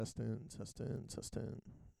Testing.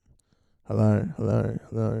 Hello. Is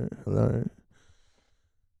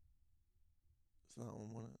that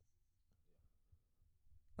one, wasn't it?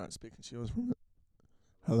 Alright, speaking to yours from it.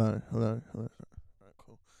 Hello. Alright,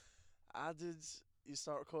 cool. How did you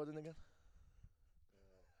start recording again?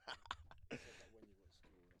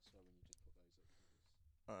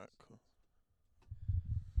 Alright, cool.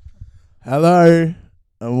 Hello,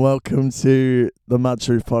 and welcome to the Mad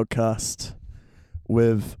Truth Podcast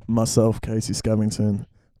with myself, Casey Skevington.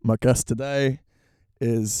 My guest today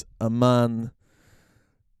is a man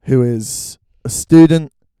who is a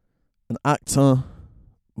student, an actor,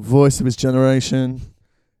 voice of his generation,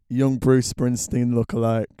 young Bruce Springsteen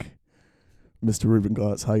lookalike, Mr. Reuben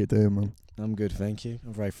Gotts. How you doing, man? I'm good, thank you.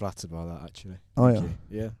 I'm very flattered by that, actually. Oh, Thank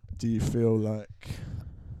yeah? you. Yeah. Do you feel like...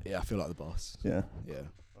 Yeah, I feel like the boss. Yeah. Yeah.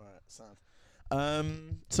 Alright,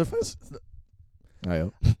 sound. So first... Oh, yeah.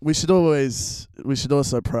 We should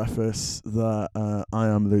also preface that I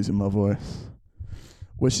am losing my voice,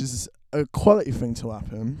 which is a quality thing to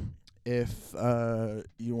happen if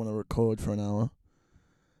you want to record for an hour.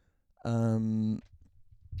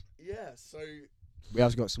 So We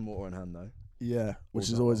have got some water in hand, though. yeah, which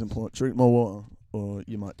is that always off. important. Drink more water, or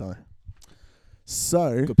you might die.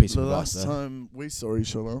 So Good piece the of advice last there. time we saw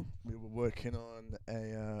each other, we were working on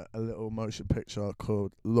a little motion picture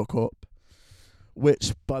called Look Up.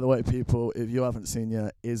 Which, by the way, people, if you haven't seen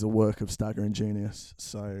yet, is a work of staggering genius.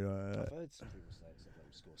 So, I've heard some people say it's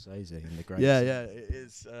like Scorsese in the great. yeah, it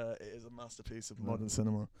is a masterpiece of modern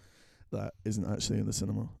cinema that isn't actually in the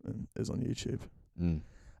cinema and is on YouTube. Mm.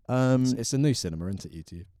 Um, It's a new cinema, isn't it,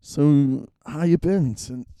 YouTube? so how you been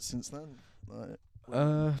since then?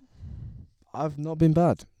 Like, I've not been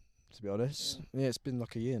bad, to be honest. Yeah, it's been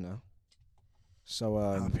like a year now. So,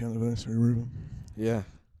 happy anniversary, Ruben. yeah,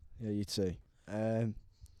 you too.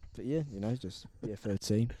 But yeah, just year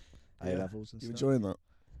 13, A Yeah. levels and You stuff. enjoying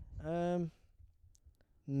that?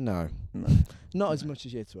 No, No. not as much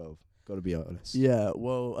as year 12. Got to be honest. Yeah,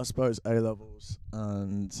 well, I suppose A levels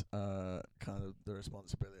and kind of the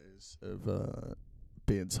responsibilities of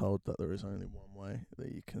being told that there is only one way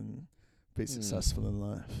that you can be successful in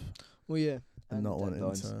life, Well, yeah, and not wanting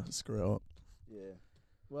deadlines. to screw it up. Yeah.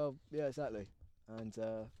 Well, yeah, exactly. And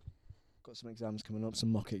got some exams coming up,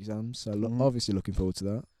 some mock exams. So Mhm. obviously looking forward to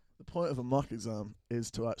that. The point of a mock exam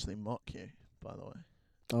is to actually mock you, by the way.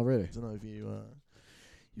 Oh, really? I don't know if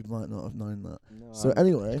you might not have known that. No. So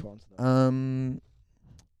anyway, quite onto that.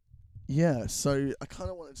 yeah, so I kind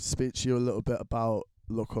of wanted to speak to you a little bit about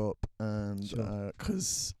Look Up, and Sure.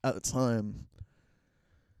 'cause at the time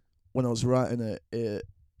when I was writing it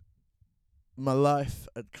my life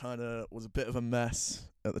had kind of was a bit of a mess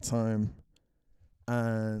at the time,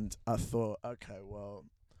 and I thought, okay, well,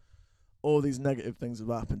 all these negative things have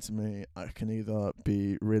happened to me. I can either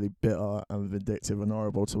be really bitter and vindictive and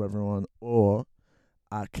horrible to everyone, or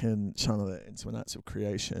I can channel it into an act of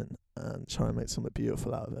creation and try and make something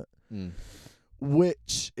beautiful out of it. Mm.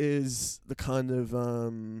 Which is the kind of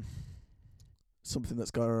something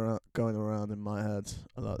that's going around in my head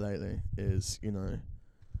a lot lately is,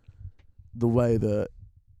 the way that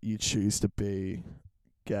you choose to be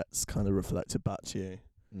gets kind of reflected back to you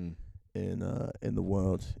Mm. in the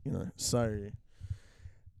world, So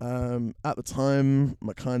at the time,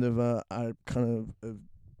 I kind of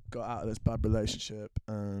got out of this bad relationship,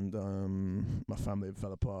 and my family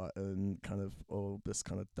fell apart, and kind of all this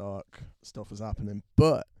kind of dark stuff was happening.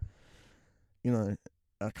 But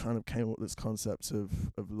I kind of came up with this concept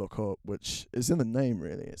of Look Up, which is in the name,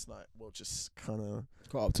 really. It's like, well, just kind of...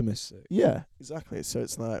 Quite optimistic. Yeah, exactly. So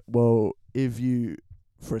it's like, well, if you,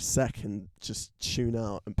 for a second, just tune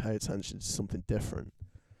out and pay attention to something different,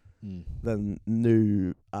 then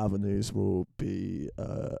new avenues will be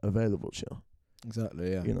available to you.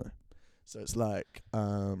 Exactly, yeah. So it's like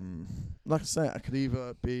I say, I could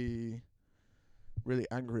either be really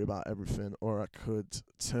angry about everything, or I could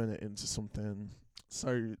turn it into something.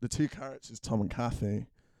 So the two characters, Tom and Kathy,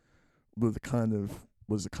 was a kind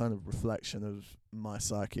of reflection of my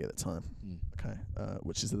psyche at the time. Okay,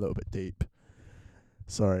 which is a little bit deep.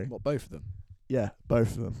 Sorry. What, both of them? Yeah,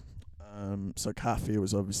 both of them. So Kathy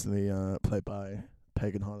was obviously played by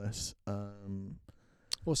Pagan Hollis.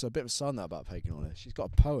 Also, a bit of a side note about Pagan Hollis. She's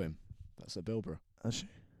got a poem that's at Bilborough. Has she?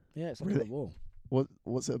 Yeah, it's up on Really? the wall.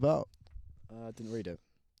 What's it about? I didn't read it.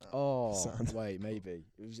 Oh, Sad. wait, maybe.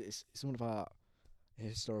 It's something about a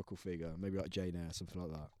historical figure, maybe like Jane Eyre, something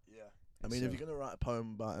like that. Yeah. I mean, if you're going to write a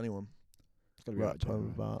poem about anyone, it's gotta be write a poem Jane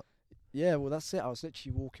Eyre. about... Yeah, well, that's it. I was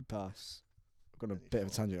literally walking past. I've gone a bit of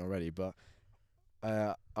a tangent already, but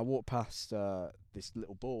I walked past this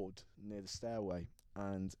little board near the stairway,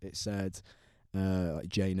 and it said, like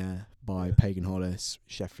Jane Eyre by Yeah. Pagan Hollis,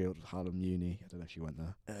 Sheffield Hallam Uni. I don't know if you went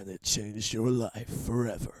there. And it changed your life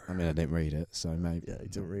forever. I mean, I didn't read it, so maybe. Yeah, you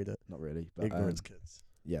didn't read it. Not really, but Ignorance, kids.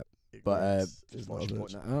 yeah. Ignorance Just is wanted to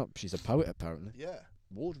knowledge. point that out. She's a poet, apparently. Yeah.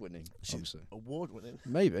 Award-winning, She's obviously. award-winning.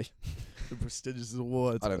 Maybe. The prestigious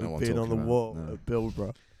award I don't know of what I'm being on the talking wall about, no. at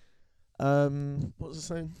Bilbro. What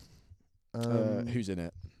was I saying? Who's in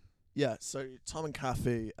it? Yeah, so Tom and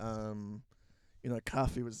Kathy,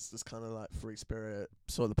 Kathy was this kind of like free spirit,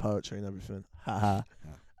 saw the poetry and everything, haha,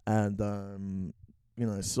 and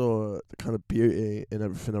saw the kind of beauty in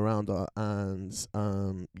everything around her, and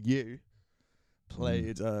you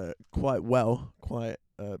played quite well, quite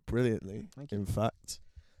brilliantly. Thank you. In fact,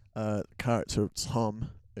 the character of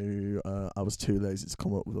Tom, who I was too lazy to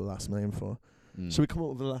come up with a last name for. Should we come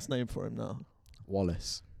up with a last name for him now?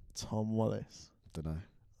 Wallace. Tom Wallace. Don't know.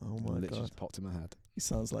 Oh my Literally god. just popped in my head. He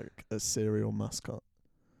sounds like a cereal mascot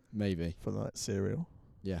Maybe. for like cereal.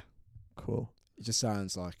 Yeah. Cool. It just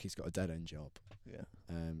sounds like he's got a dead end job. Yeah.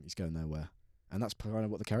 He's going nowhere, and that's kind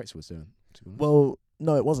of what the character was doing. To be honest. Well,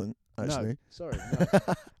 no, it wasn't actually. No, sorry, no.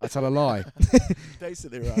 I tell a lie.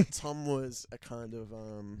 Basically, right. Tom was a kind of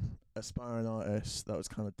aspiring artist that was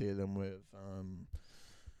kind of dealing with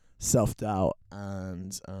self-doubt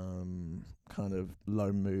and kind of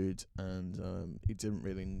low mood, and he didn't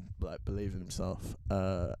really like believe in himself.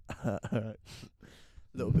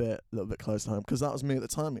 Little bit close to home, because that was me at the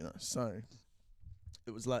time, So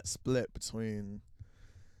it was like split between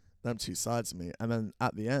them two sides of me, and then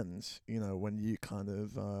at the end, when you kind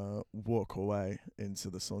of walk away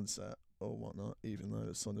into the sunset or whatnot, even though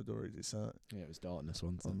the sun had already set. Yeah, it was darkness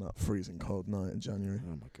once. On that freezing cold night in January.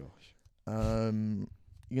 Oh my gosh.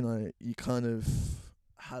 You kind of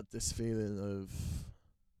had this feeling of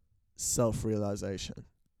self-realization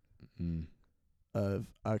of,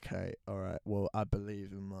 okay, all right, well, I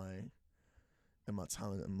believe in my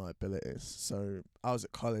talent and my abilities. So I was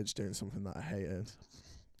at college doing something that I hated,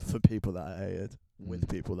 for people that I hated, with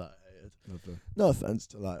people that I hated. Lovely. No offense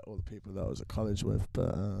to like all the people that I was at college with,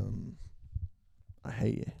 but I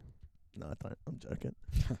hate you. No, I don't. I'm joking.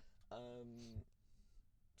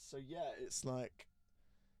 So yeah, it's like,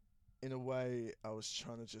 in a way, I was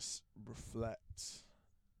trying to just reflect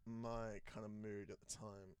my kind of mood at the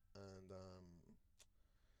time, and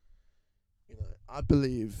I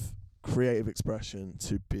believe creative expression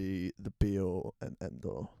to be the be all and end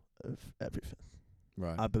all of everything.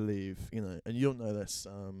 Right. I believe, and you'll know this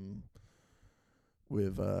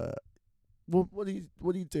with what do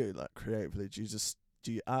you do like creatively? Do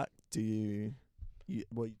you act? Do you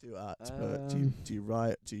do act, but do you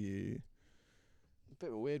write? Do you? A bit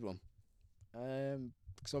of a weird one.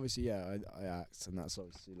 Because obviously, yeah, I act, and that's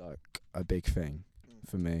obviously like a big thing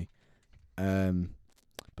for me.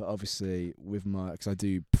 But obviously, with because I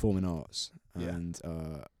do performing arts and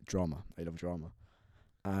drama, A-level drama,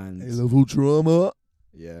 and A-level drama.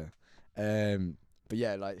 Yeah. But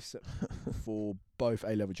yeah, like for both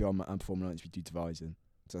A-level drama and performing arts, we do devising.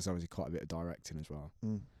 So that's obviously quite a bit of directing as well.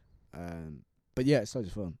 But yeah, it's loads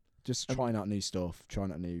of fun. Just trying out new stuff,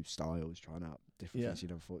 trying out new styles, trying out different things you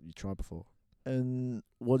never thought you'd try before. And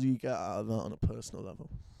what do you get out of that on a personal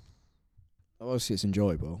level? Obviously, it's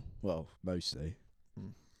enjoyable. Well, mostly.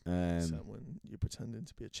 Except when you're pretending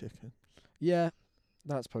to be a chicken. Yeah,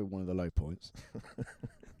 that's probably one of the low points.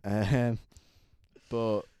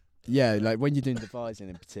 But yeah, like when you're doing devising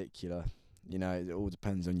in particular, it all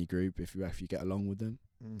depends on your group if you get along with them.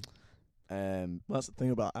 Well, that's the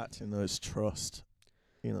thing about acting, though, is trust.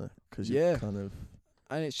 Because kind of,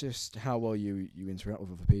 and it's just how well you interact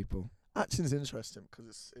with other people. Acting's interesting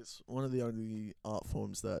because it's one of the only art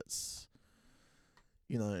forms that's,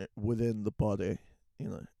 within the body.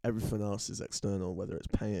 Everything else is external, whether it's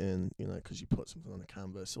painting, because you put something on a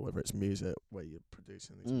canvas, or whether it's music where you're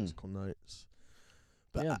producing these musical notes.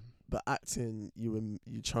 But but acting,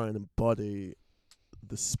 you try and embody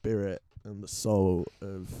the spirit and the soul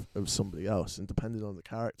of somebody else, and depending on the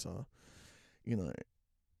character,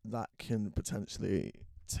 that can potentially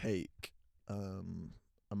take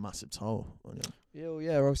a massive toll on you.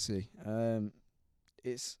 Yeah, obviously.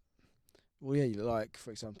 It's like for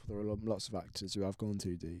example, there are lots of actors who have gone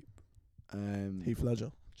too deep. Heath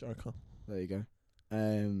Ledger, Joker. There you go.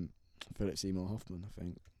 Philip Seymour Hoffman, I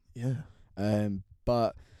think. Yeah.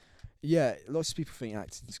 But yeah, lots of people think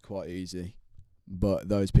acting is quite easy, but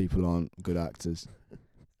those people aren't good actors.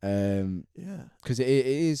 Because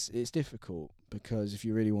it's difficult, because if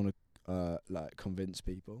you really want to like convince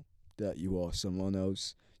people that you are someone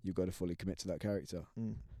else, you've got to fully commit to that character,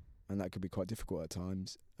 and that could be quite difficult at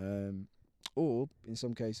times. Or in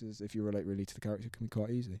some cases, if you relate really to the character, it can be quite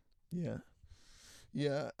easy. Yeah.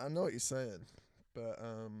 Yeah, I know what you're saying, but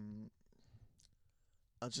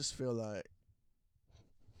I just feel like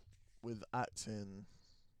with acting,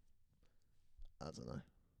 I don't know.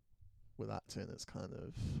 With acting, it's kind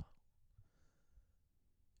of,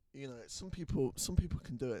 some people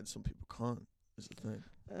can do it and some people can't. Is the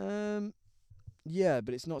thing. Yeah,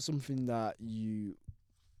 but it's not something that you.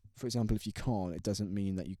 For example, if you can't, it doesn't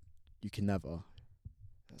mean that you can never.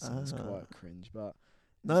 That sounds quite cringe, but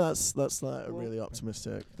No, that's like a Well- really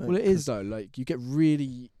optimistic thing. well, it is though. Like you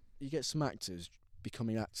get some actors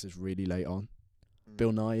becoming actors really late on.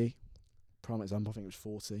 Bill Nighy, prime example. I think it was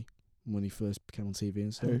 40 when he first became on TV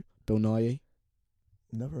and stuff. Who? Bill Nighy.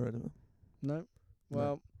 Never heard of him. No.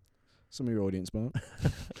 Well, some of your audience might.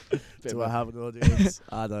 Do I have an audience?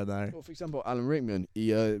 I don't know. Well, for example, Alan Rickman,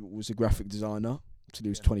 he was a graphic designer till he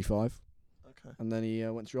was Yeah. 25, Okay. and then he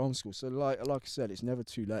went to drama school. So, like I said, it's never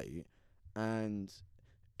too late, and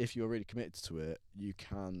if you're really committed to it, you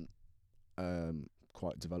can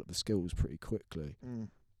quite develop the skills pretty quickly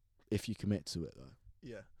if you commit to it, though.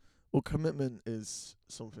 Yeah. Well, commitment is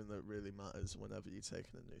something that really matters whenever you're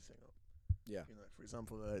taking a new thing up. Yeah. For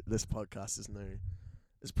example, this podcast is new.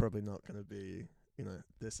 It's probably not going to be,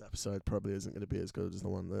 this episode probably isn't going to be as good as the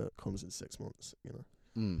one that comes in 6 months,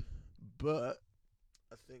 But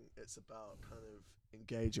I think it's about kind of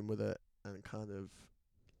engaging with it and kind of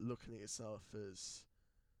looking at yourself as,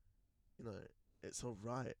 it's all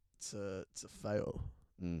right to fail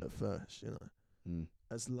at first,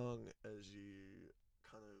 as long as you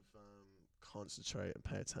kind of concentrate and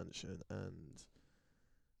pay attention and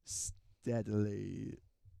steadily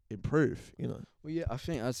improve, Well, yeah, I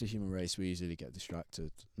think as a human race, we easily get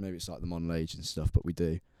distracted. Maybe it's like the modern age and stuff, but we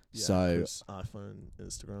do. Yeah, So 'cause iPhone,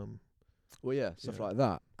 Instagram. Well, yeah, stuff Yeah. like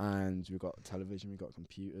that. And we've got television, we've got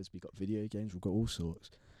computers, we've got video games, we've got all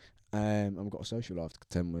sorts. And we've got a social life to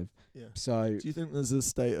contend with. Yeah. So, Do you think there's a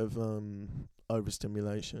state of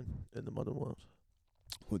overstimulation in the modern world?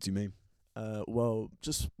 what do you mean? Well,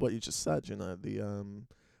 just what you just said,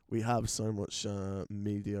 we have so much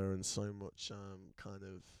media and so much kind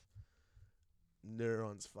of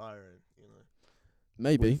neurons firing,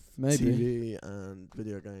 Maybe. TV and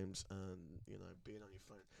video games and being on your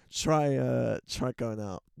phone. Try going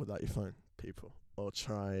out without your phone, people, or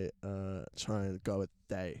try and go a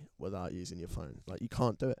day without using your phone. Like you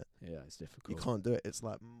can't do it. Yeah, it's difficult. You can't do it. It's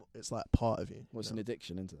like part of you. What's you an know?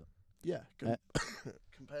 addiction, isn't it? Yeah,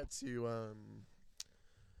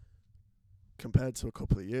 compared to a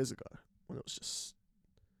couple of years ago when it was just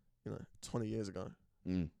 20 years ago,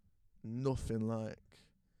 nothing like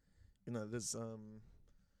there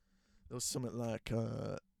was something like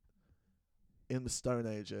in the Stone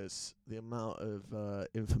Ages the amount of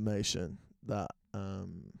information that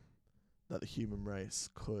the human race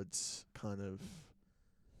could kind of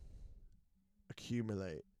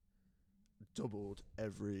accumulate doubled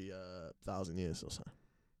every 1,000 years or so.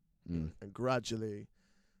 And gradually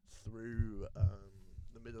through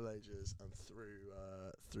the Middle Ages and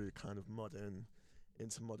through kind of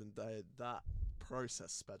into modern day, that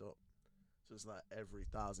process sped up. So it's like every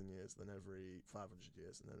 1,000 years, then every 500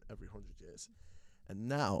 years, and then every 100 years. And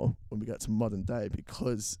now, when we get to modern day,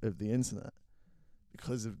 because of the internet,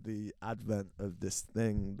 because of the advent of this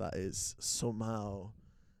thing that is somehow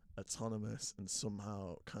autonomous and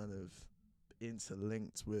somehow kind of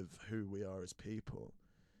interlinked with who we are as people,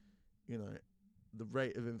 the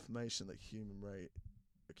rate of information that human rate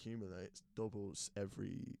accumulates doubles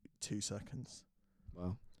every 2 seconds.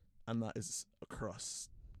 Wow. And that is across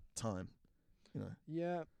time,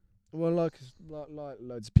 Yeah. Well, like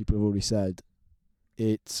loads of people have already said,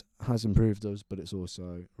 it has improved us, but it's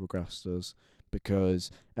also regressed us,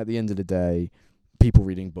 because at the end of the day, people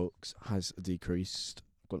reading books has decreased.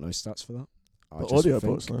 I've got no stats for that. But audio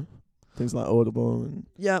books, no? Things like Audible and...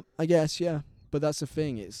 Yeah, I guess, yeah. But that's the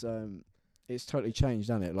thing, it's totally changed,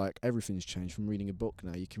 hasn't it? Like, everything's changed from reading a book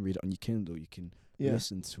now. You can read it on your Kindle, you can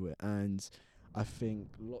listen to it. And I think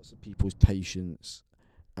lots of people's patience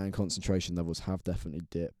and concentration levels have definitely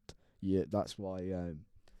dipped. Yeah, that's why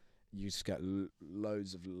you just get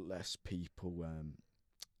loads of less people,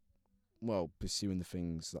 pursuing the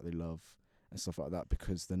things that they love and stuff like that,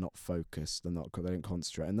 because they're not focused, they don't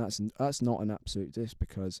concentrate. And that's not an absolute diss,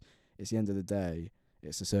 because it's the end of the day,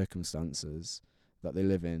 it's the circumstances that they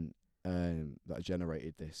live in that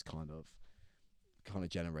generated this kind of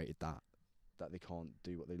generated that they can't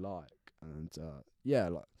do what they like. And I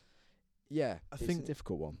it's think a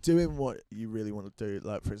difficult one. doing what you really want to do,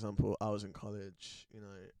 like for example, I was in college,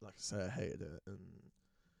 like I say, I hated it, and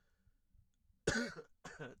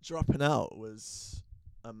dropping out was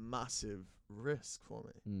a massive risk for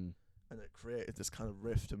me. and it created this kind of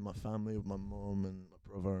rift in my family with my mum and my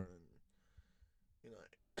brother,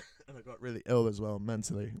 and and I got really ill as well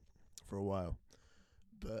mentally for a while.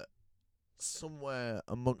 But somewhere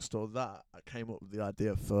amongst all that, I came up with the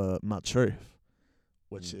idea for Mad Truth,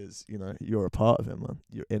 which is, you're a part of it, man.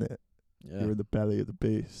 You're in it. Yeah. You're in the belly of the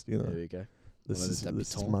beast, There we go. This is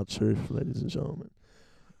Mad Truth, ladies and gentlemen.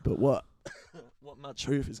 But what Mad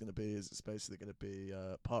Truth is going to be is it's basically going to be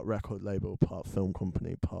part record label, part film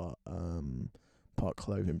company, part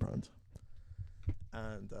clothing brand.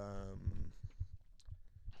 And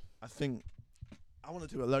I think I want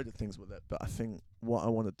to do a load of things with it, but I think what I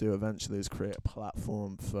want to do eventually is create a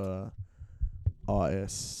platform for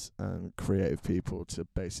artists and creative people to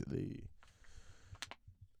basically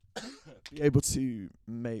be able to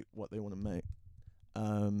make what they want to make,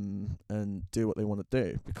 and do what they want to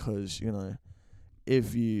do. Because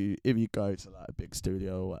if you go to like a big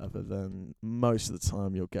studio or whatever, then most of the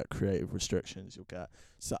time you'll get creative restrictions.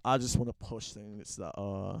 So I just want to push things that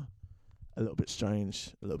are a little bit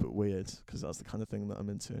strange, a little bit weird, because that's the kind of thing that I'm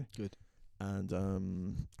into. Good. And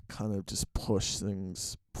kind of just push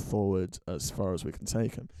things forward as far as we can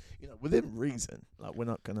take them, within reason. Like, we're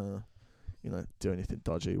not gonna do anything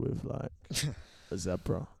dodgy with like a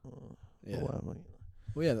zebra or whatever.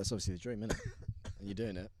 Well, yeah, that's obviously the dream, isn't it? And you're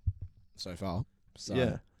doing it so far. So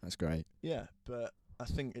yeah, that's great. Yeah, but I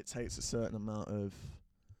think it takes a certain amount of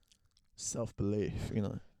self-belief,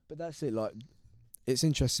 But that's it. Like, it's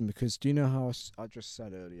interesting because do you know how I just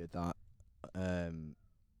said earlier that,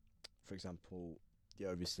 for example, the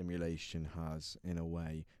overstimulation has, in a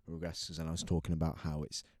way, regressed, and I was talking about how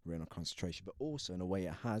it's ruined our concentration, but also in a way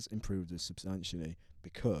it has improved us substantially,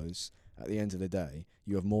 because at the end of the day,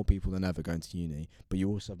 you have more people than ever going to uni, but you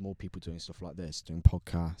also have more people doing stuff like this, doing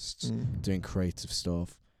podcasts, doing creative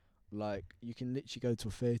stuff. Like, you can literally go to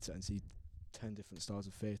a theatre and see 10 different styles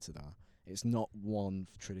of theatre there. It's not one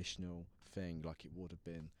traditional thing like it would have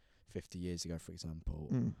been 50 years ago, for example.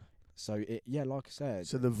 So like I said,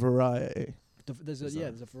 so the variety. There's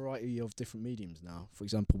a variety of different mediums now. For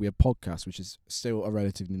example, we have podcasts, which is still a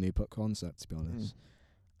relatively new concept, to be honest.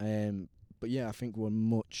 But yeah, I think we're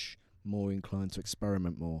much more inclined to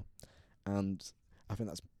experiment more, and I think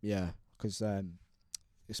that's because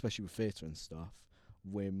especially with theatre and stuff,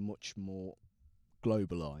 we're much more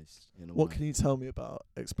globalised in a way. What can you tell me about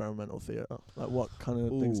experimental theatre? Like, what kind of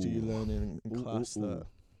things do you learn in class there?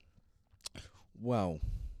 Well,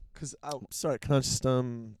 because sorry, can I just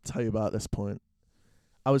tell you about this point?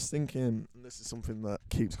 I was thinking, and this is something that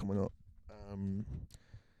keeps coming up,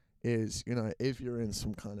 is if you're in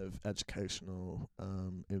some kind of educational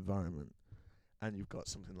environment, and you've got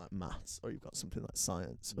something like maths, or you've got something like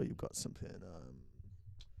science, or you've got something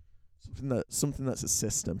that's a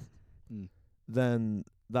system, then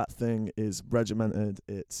that thing is regimented.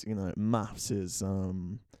 It's maths is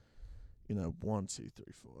 1, 2, 3,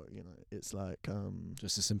 4. It's like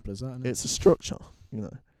just as simple as that. Isn't it? It's a structure.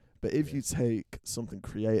 But if you take something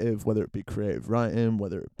creative, whether it be creative writing,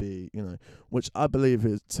 whether it be which I believe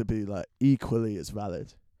is to be like equally as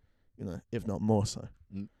valid, if not more so.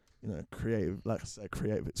 Creative, like I say,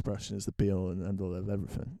 creative expression is the be all and end all of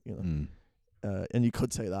everything. And you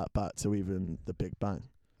could take that back to even the Big Bang.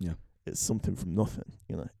 Yeah, it's something from nothing.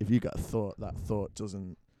 If you get a thought, that thought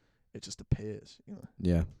doesn't. It just appears.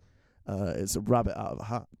 Yeah. It's a rabbit out of a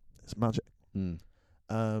hat. It's magic.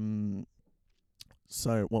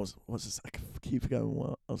 So what was this? I keep forgetting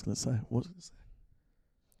what I was going to say. What was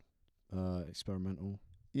I going to say? Experimental.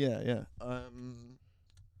 Yeah.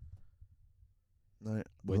 No, I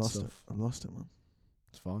lost it, man.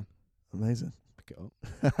 It's fine. Amazing. Pick it up.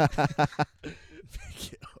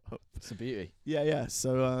 Pick it up. It's a beauty. Yeah.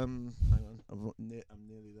 So hang on, I'm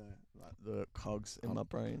nearly there. Like, the cogs in my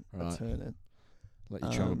brain are turning. Let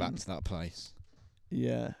you travel back to that place.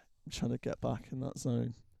 Yeah, I'm trying to get back in that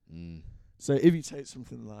zone. So if you take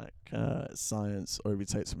something like science, or if you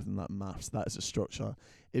take something like maths, that is a structure.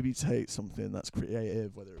 If you take something that's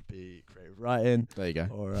creative, whether it be creative writing, there you go,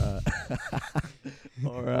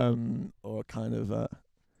 or kind of I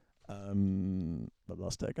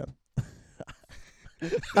lost it again.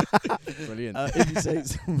 Brilliant. If you take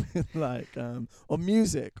something like or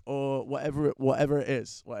music, or whatever it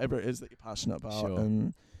is that you're passionate about,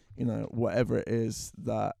 and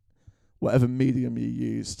whatever medium you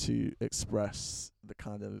use to express the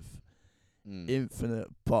kind of infinite,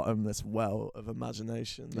 bottomless well of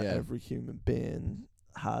imagination that every human being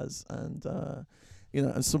has, and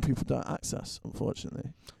and some people don't access,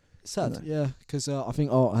 unfortunately. Sad, because I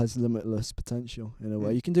think art has limitless potential in a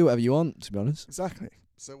way. You can do whatever you want, to be honest. Exactly.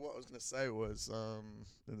 So what I was going to say was, and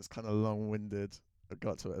it's kind of long-winded, I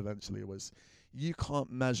got to it eventually, was you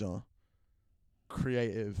can't measure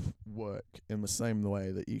creative work in the same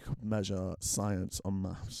way that you could measure science on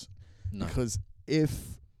maths. No. Because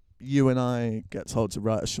if you and I get told to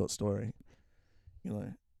write a short story, you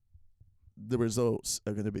know, the results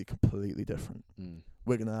are going to be completely different.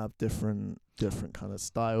 We're going to have different kind of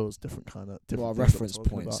styles, different things that we're reference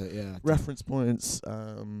talking points. about. Reference points,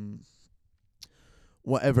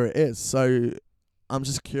 whatever it is. So I'm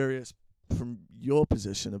just curious from your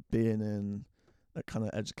position of being in that kind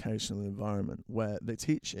of educational environment where they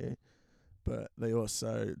teach you, but they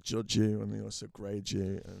also judge you and they also grade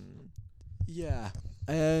you.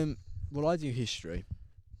 And well, I do history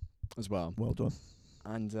as well. Well done.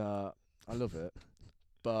 And I love it,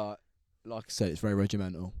 but like I said, it's very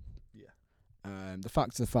regimental. Yeah. The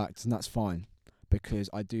facts are facts, and that's fine because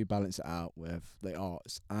I do balance it out with the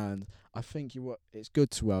arts, and I think it's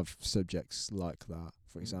good to have subjects like that.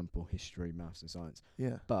 For example, history, maths, and science.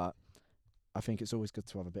 Yeah. But I think it's always good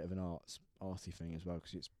to have a bit of an arty thing as well,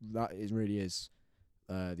 because it really is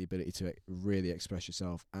the ability to really express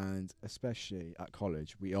yourself, and especially at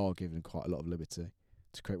college, we are given quite a lot of liberty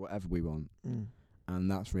to create whatever we want,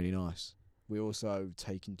 and that's really nice. We also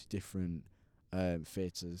take into different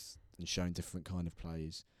theatres and shown different kind of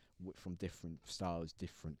plays from different styles,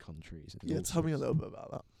 different countries. Yeah, tell me a little bit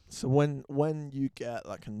about that. So when you get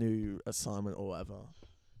like a new assignment or whatever,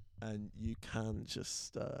 and you can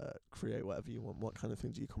just create whatever you want, what kind of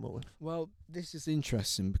things do you come up with? Well, this is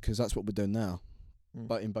interesting because that's what we're doing now.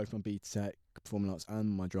 But in both my BTEC, performing arts, and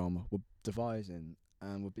my drama, we're devising,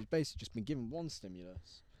 and we've basically just been given one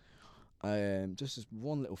stimulus, just as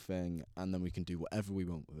one little thing, and then we can do whatever we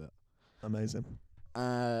want with it. Amazing.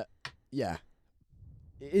 Yeah,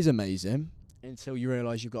 it is amazing until you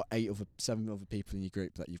realise you've got 7 other people in your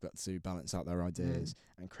group that you've got to balance out their ideas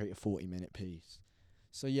and create a 40-minute piece.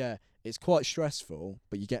 So yeah, it's quite stressful,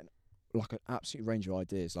 but you get like an absolute range of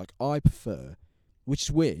ideas. Like I prefer, which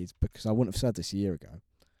is weird because I wouldn't have said this a year ago,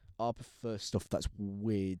 I prefer stuff that's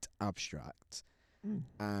weird, abstract,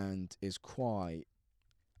 and is quite,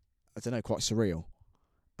 quite surreal.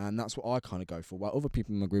 And that's what I kind of go for, while other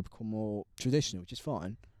people in my group are more traditional, which is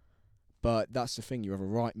fine. But that's the thing, you have a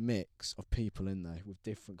right mix of people in there with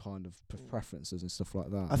different kind of preferences and stuff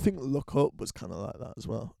like that. I think Look Up was kind of like that as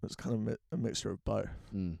well. It was kind of a mixture of both.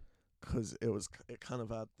 Because it kind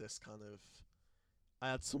of had this kind of...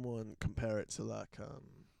 I had someone compare it to like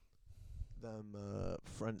them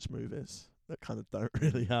French movies that kind of don't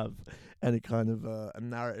really have any kind of a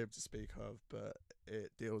narrative to speak of, but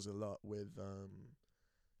it deals a lot with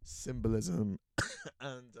symbolism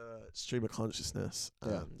and stream of consciousness,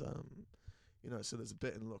 and so there's a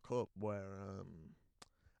bit in Look Up where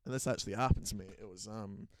and this actually happened to me. There's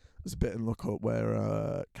a bit in Look Up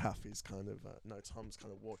where Kathy's kind of Tom's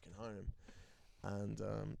kind of walking home, and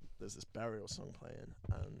there's this burial song playing,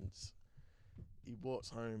 and he walks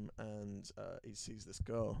home and he sees this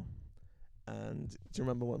girl. And do you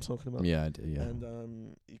remember what I'm talking about? Yeah, I do, yeah.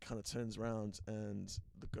 And he kind of turns around, and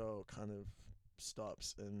the girl kind of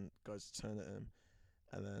stops and goes to turn at him,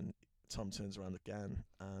 and then Tom turns around again,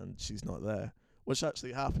 and she's not there. Which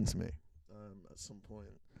actually happened to me at some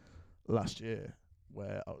point last year,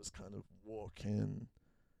 where I was kind of walking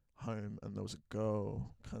home, and there was a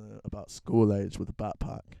girl kind of about school age with a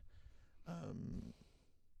backpack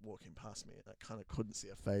walking past me. I kind of couldn't see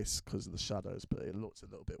her face because of the shadows, but it looked a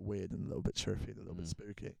little bit weird and a little bit trippy and a little bit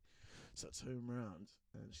spooky. So I turn around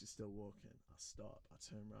and she's still walking. I stop, I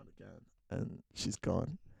turn around again, and she's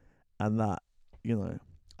gone. And that,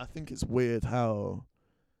 I think it's weird how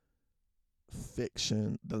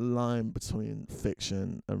fiction, the line between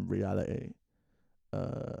fiction and reality,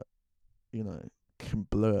 can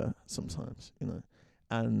blur sometimes,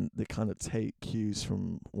 and they kind of take cues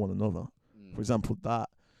from one another. For example, that,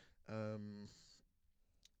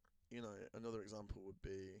 another example would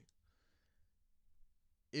be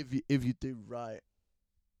if you do write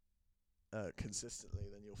consistently,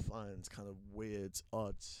 then you'll find kind of weird,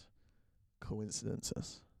 odd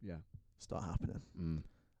coincidences start happening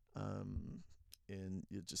in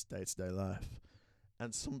your just day-to-day life,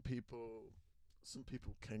 and some people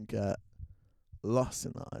can get lost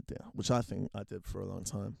in that idea, which I think I did for a long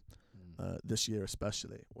time. This year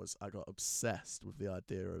especially, was I got obsessed with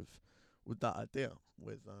that idea,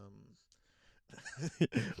 which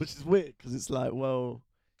is weird because it's like, well,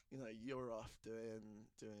 you're off doing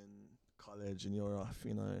college, and you're off,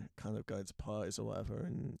 kind of going to parties or whatever,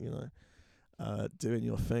 and doing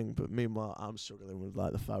your thing, but meanwhile I'm struggling with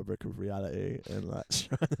like the fabric of reality and like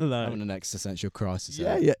trying to like having an existential crisis.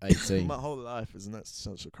 At Yeah. 18. My whole life is an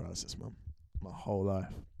existential crisis, man. My whole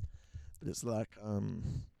life. But it's like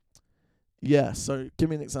so give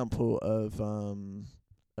me an example of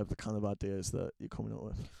of the kind of ideas that you're coming up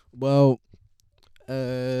with? Well,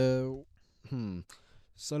 uh,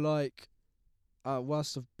 so like,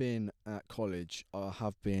 whilst I've been at college, I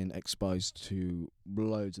have been exposed to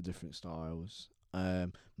loads of different styles.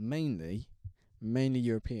 Mainly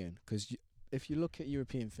European, because if you look at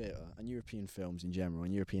European theatre and European films in general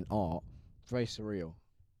and European art, very surreal,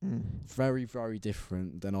 very very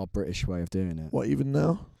different than our British way of doing it. What, even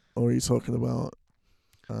now? Or are you talking about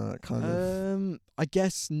kind of I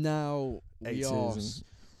guess now 80s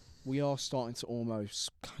we are starting to almost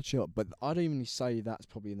catch up, but I'd even say that's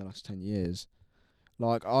probably in the last 10 years.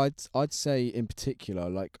 Like I'd say in particular,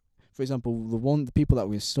 like for example, the people that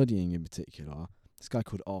we're studying in particular, this guy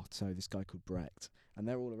called Otto, this guy called Brecht, and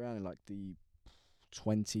they're all around in like the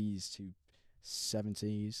 20s to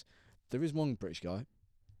 70s. There is one British guy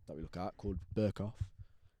that we look at called Burkoff,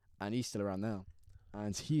 and he's still around now.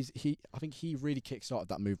 And I think he really kick-started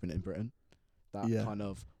that movement in Britain. That kind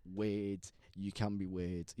of weird, you can be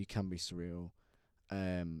surreal,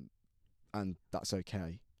 and that's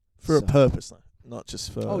okay. for a purpose, though, not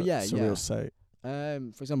just for surreal sake.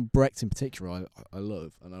 For example, Brecht in particular, I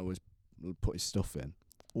love, and I always put his stuff in.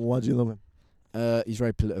 Why do you love him? He's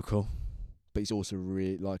very political, but he's also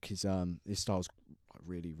really like his style's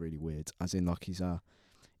really really weird. As in, like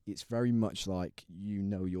it's very much like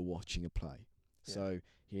you're watching a play. Yeah. So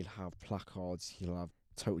he'll have placards, he'll have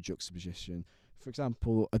total juxtaposition. For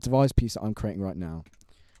example, a devised piece that I'm creating right now,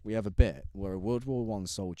 we have a bit where a World War One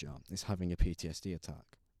soldier is having a PTSD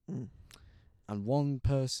attack, and one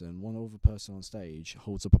other person on stage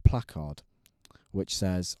holds up a placard which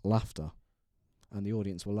says laughter, and the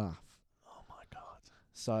audience will laugh. Oh my god!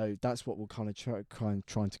 So that's what we're kind of trying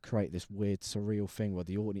to create, this weird surreal thing where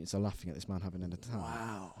the audience are laughing at this man having an attack.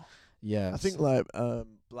 Wow. Yeah, I think like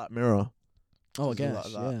Black Mirror. Oh, I does a guess, lot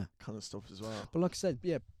of that yeah. kind of stuff as well. But like I said,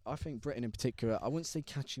 yeah, I think Britain in particular, I wouldn't say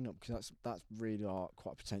catching up, because that's really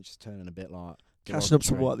quite a pretentious turn and a bit like Catching up to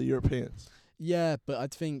derogatory. what, the Europeans? Yeah, but I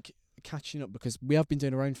think catching up, because we have been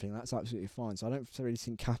doing our own thing, that's absolutely fine. So I don't really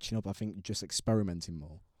think catching up, I think just experimenting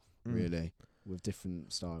more, really, with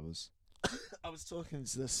different styles. I was talking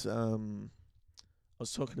to this. I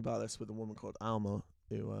was talking about this with a woman called Alma,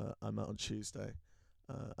 who I met on Tuesday,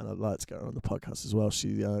 and I'd like to get her on the podcast as well.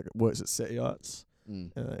 She works at City Arts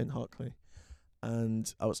in Hockley,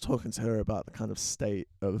 and I was talking to her about the kind of state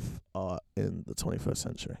of art in the 21st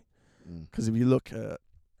century. Because if you look at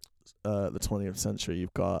the 20th century,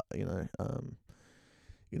 you've got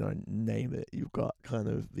name it. You've got kind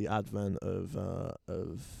of the advent of the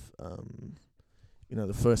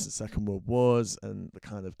First and Second World Wars and the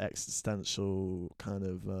kind of existential kind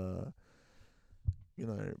of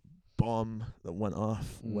bomb that went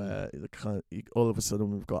off, where all of a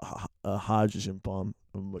sudden we've got a hydrogen bomb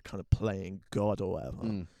and we're kind of playing God or whatever,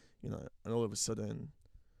 and all of a sudden,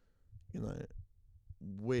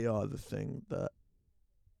 we are the thing that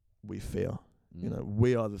we fear.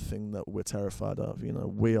 We are the thing that we're terrified of.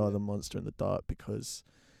 We are the monster in the dark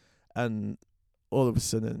and all of a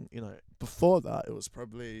sudden, before that, it was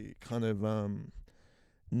probably kind of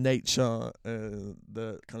nature,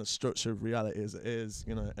 the kind of structure of reality as it is,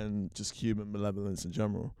 and just human malevolence in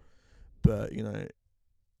general. But,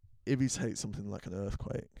 if you take something like an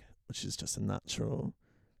earthquake, which is just a natural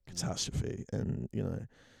catastrophe, and,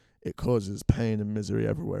 it causes pain and misery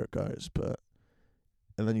everywhere it goes,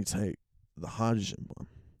 and then you take the hydrogen bomb,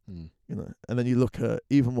 and then you look at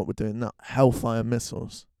even what we're doing now, Hellfire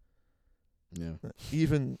missiles. Yeah.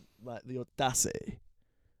 Even like the audacity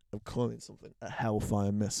of calling something a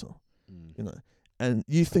Hellfire missile, and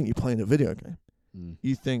you think you're playing a video game.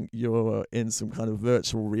 You think you're in some kind of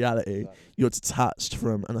virtual reality. Exactly. You're detached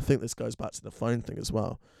from, and I think this goes back to the phone thing as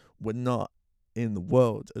well. We're not in the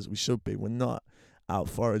world as we should be. We're not out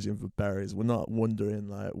foraging for berries. We're not wondering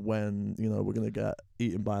like when we're gonna get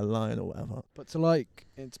eaten by a lion or whatever. But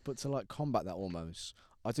to combat that almost,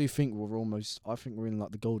 I think we're in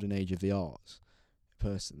like the golden age of the arts.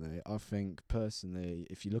 Personally, I think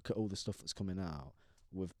if you look at all the stuff that's coming out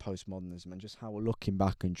with postmodernism and just how we're looking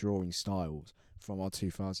back and drawing styles from our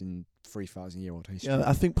 2,000, 3,000 year old history. Yeah,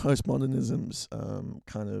 I think postmodernism's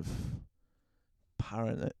kind of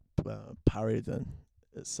parodying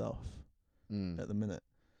itself at the minute,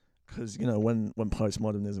 because when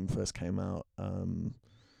postmodernism first came out,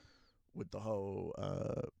 with the whole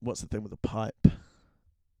what's the thing with the pipe?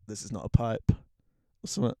 This is not a pipe or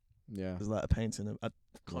something. Yeah, there's like a painting of, I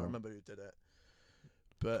can't remember who did it,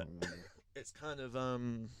 but it's kind of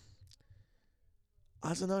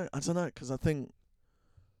I don't know, because I think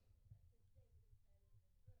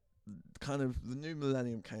kind of the new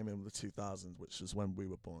millennium came in with the 2000s, which is when we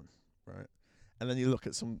were born, right? And then you look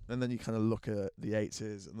at and then you kind of look at the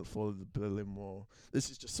 80s and the fall of the Berlin Wall. This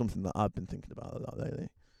is just something that I've been thinking about a lot lately.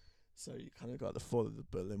 So you kind of got the fall of the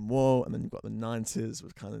Berlin Wall, and then you've got the 90s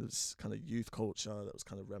with kind of this kind of youth culture that was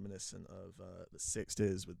kind of reminiscent of the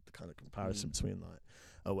 60s, with the kind of comparison between like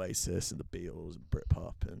Oasis and the Beatles and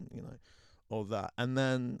Britpop and, you know, all that. And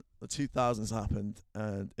then the 2000s happened,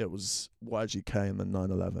 and it was Y2K and then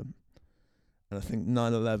 9/11. And I think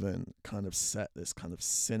 9/11 kind of set this kind of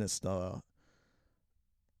sinister,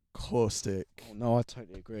 caustic. Oh, no, I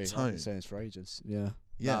totally agree. Tone. I've been saying this for ages. Yeah.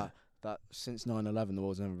 Yeah. That since 9/11, the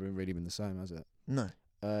world's never really been the same, has it? No.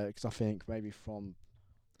 Because I think maybe from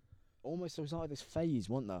almost there was like this phase,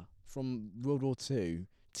 wasn't there, from World War II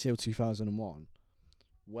till 2001,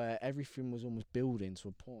 where everything was almost building to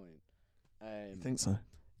a point. I think so.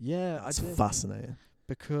 Yeah, That's I did. fascinating.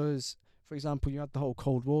 Because, for example, you had the whole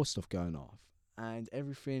Cold War stuff going off, and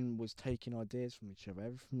everything was taking ideas from each other.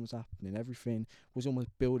 Everything was happening. Everything was almost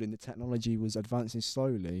building. The technology was advancing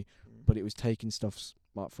slowly, but it was taking stuff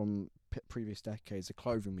like from previous decades. The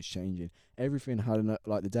clothing was changing. Everything had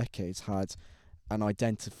like the decades had an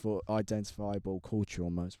identifiable culture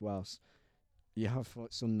almost. Whilst you have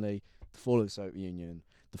suddenly the fall of the Soviet Union,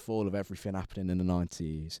 the fall of everything happening in the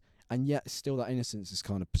 90s, and yet still that innocence is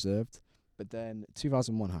kind of preserved. But then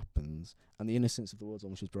 2001 happens, and the innocence of the world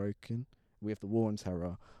almost was broken. We have the war on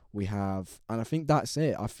terror. We have, and I think that's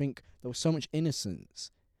it. I think there was so much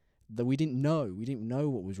innocence that we didn't know. We didn't know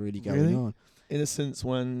what was really going on. Innocence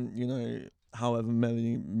when, you know, however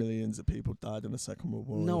many millions of people died in the Second World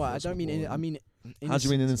War. No, I don't mean. I mean. How do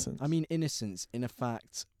you mean innocence? I mean innocence in a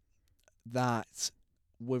fact that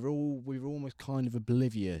we're almost kind of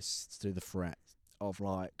oblivious to the threat of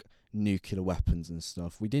like nuclear weapons and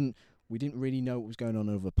stuff. We didn't really know what was going on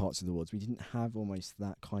in other parts of the world. We didn't have almost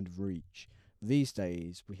that kind of reach. These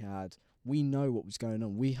days, we know what was going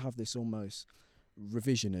on. We have this almost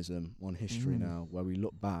revisionism on history now, where we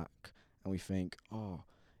look back and we think, oh,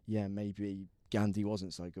 yeah, maybe Gandhi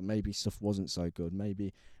wasn't so good. Maybe stuff wasn't so good.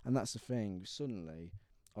 Maybe, and that's the thing. Suddenly,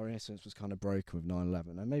 our innocence was kind of broken with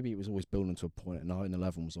 9/11. And maybe it was always building to a point, and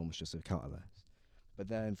 9/11 was almost just a catalyst. But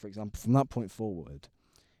then, for example, from that point forward,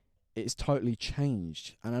 it's totally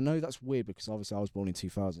changed. And I know that's weird because obviously I was born in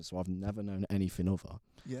 2000, so I've never known anything other.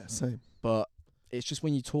 Yeah, same. But it's just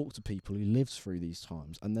when you talk to people who lived through these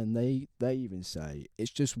times, and then they even say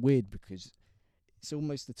it's just weird because it's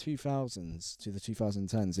almost the 2000s to the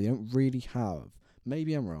 2010s. They don't really have,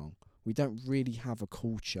 maybe I'm wrong, we don't really have a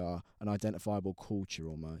culture, an identifiable culture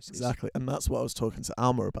almost. Exactly. And that's what I was talking to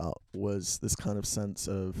Alma about, was this kind of sense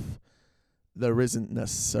of there isn't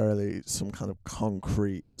necessarily some kind of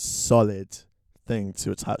concrete, solid thing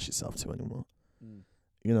to attach yourself to anymore.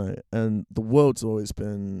 You know, and the world's always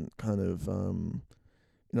been kind of, you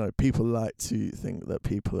know, people like to think that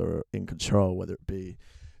people are in control, whether it be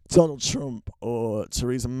Donald Trump or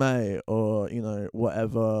Theresa May or, you know,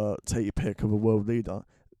 whatever, take your pick of a world leader.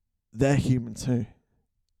 They're human too.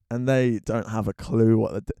 And they don't have a clue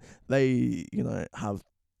what they, you know, have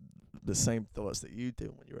the same thoughts that you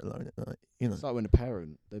do when you're alone at night. You know, it's like when a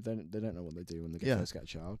parent, they don't know what they do when they first get a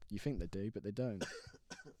child. You think they do, but they don't.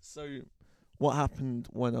 So what happened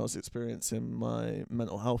when I was experiencing my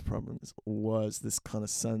mental health problems was this kind of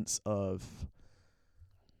sense of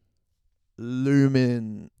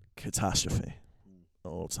looming catastrophe at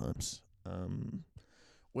all times,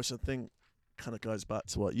 which I think kind of goes back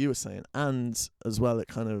to what you were saying, and as well it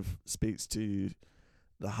kind of speaks to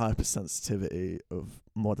the hypersensitivity of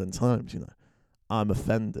modern times. You know, I'm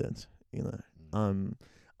offended, you know,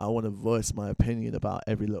 I want to voice my opinion about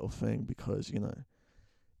every little thing because, you know,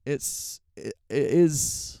 it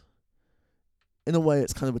is, in a way,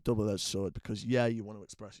 it's kind of a double-edged sword because, yeah, you want to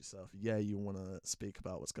express yourself. Yeah, you want to speak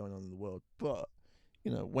about what's going on in the world. But,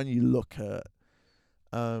 you know, when you look at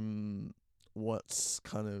what's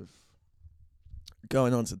kind of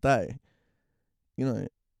going on today, you know,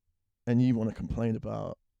 and you want to complain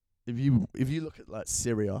about, if you look at, like,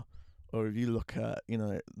 Syria, or if you look at, you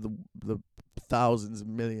know, the thousands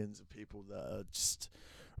and millions of people that are just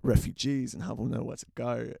refugees and have nowhere to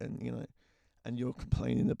go, and, you know, and you're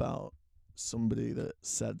complaining about somebody that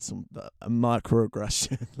said a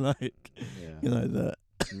microaggression, like, you know, that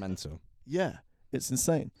mental. Yeah, it's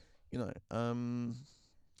insane. You know,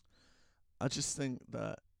 I just think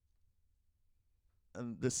that,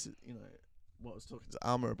 and this, you know, what I was talking to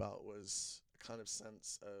Alma about was a kind of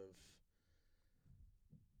sense of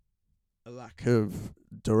a lack of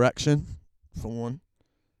direction, for one,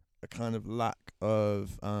 a kind of lack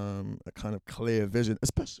of a kind of clear vision,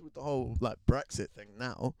 especially with the whole like Brexit thing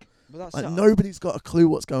now. But that's like nobody's got a clue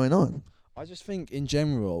what's going on. I just think in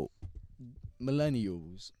general,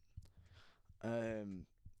 millennials, have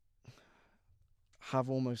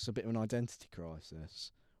almost a bit of an identity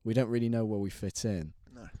crisis. We don't really know where we fit in.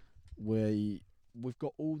 No. We've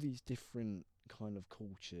got all these different kind of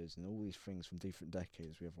cultures and all these things from different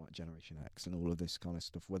decades. We have like Generation X and all of this kind of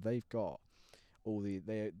stuff where they've got all they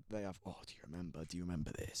have. Oh, do you remember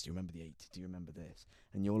this? Do you remember the 80s? Do you remember this?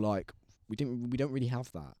 And you're like, we don't really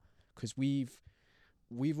have that, because we've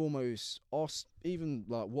almost even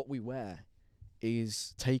like what we wear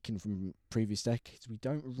is taken from previous decades. We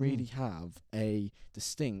don't really have a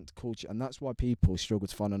distinct culture, and that's why people struggle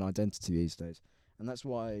to find an identity these days. And that's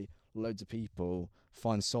why loads of people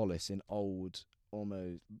find solace in old,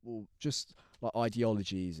 almost, well, just like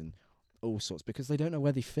ideologies and all sorts, because they don't know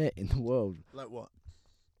where they fit in the world. Like what?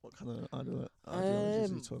 What kind of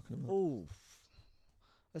ideologies are you talking about? Oh,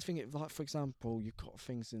 let's think it, like, for example, you've got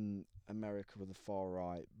things in America with the far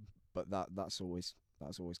right, but that's always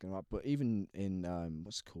going to happen. But even in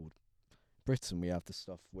what's it called, Britain, we have the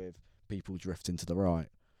stuff with people drifting to the right.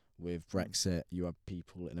 With Brexit, you have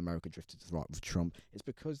people in America drifting to the right with Trump. It's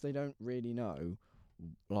because they don't really know,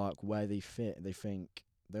 like, where they fit. They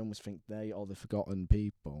almost think they are the forgotten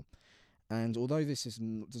people. And although this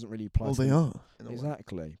doesn't really apply. Well, they are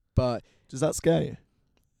exactly. But does that scare you?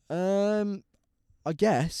 I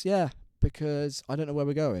guess, yeah, because I don't know where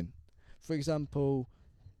we're going. For example,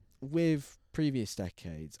 with previous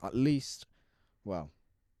decades, at least, well,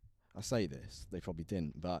 I say this, they probably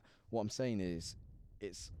didn't, but what I'm saying is,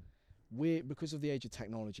 because of the age of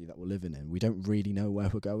technology that we're living in, we don't really know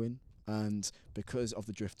where we're going, and because of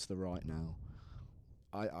the drift to the right now,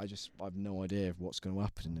 I've no idea of what's going to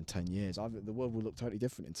happen in 10 years. The world will look totally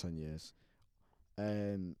different in 10 years.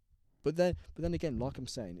 But then again, like I'm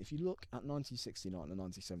saying, if you look at 1969 and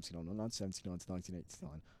 1979 or 1979 to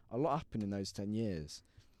 1989, a lot happened in those 10 years.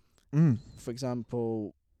 For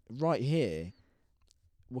example, right here,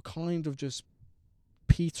 we're kind of just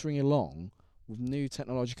petering along with new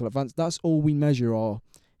technological advances. That's all we measure our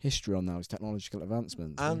history on now, is technological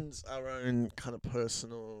advancements. And our own kind of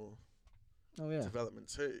personal yeah. development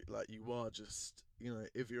too. Like, you are just,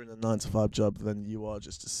 if you're in a 9-to-5 job, then you are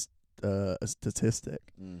just a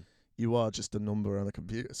statistic. You are just a number on a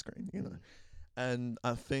computer screen, And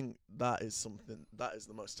I think that is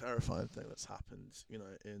the most terrifying thing that's happened,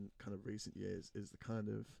 in kind of recent years, is the kind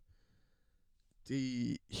of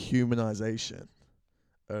dehumanization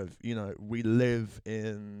of, we live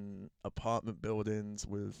in apartment buildings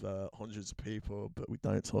with hundreds of people, but we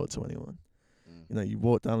don't talk to anyone. You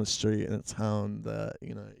walk down the street in a town that,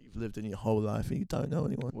 you've lived in your whole life and you don't know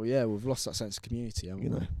anyone. Well, yeah, we've lost that sense of community, haven't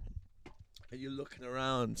we? And you're looking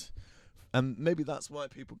around, and maybe that's why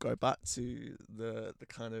people go back to the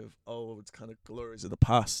kind of old kind of glories of the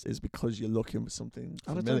past, is because you're looking for something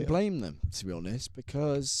familiar. And I don't blame them, to be honest,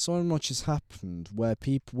 because so much has happened where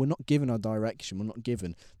we're not given our direction. We're not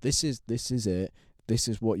given, this is it. This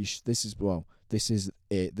is what this is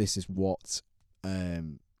it. This is what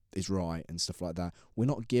is right and stuff like that. We're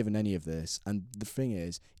not given any of this. And the thing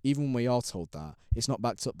is, even when we are told that, it's not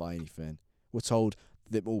backed up by anything. We're told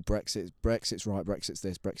that Brexit's right, Brexit's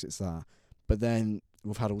this, Brexit's that. But then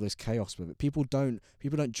we've had all this chaos with it. People don't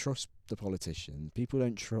trust the politicians. People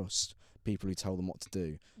don't trust people who tell them what to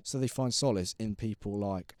do. So they find solace in people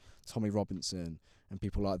like Tommy Robinson and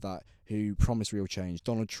people like that who promise real change.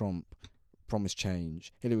 Donald Trump promised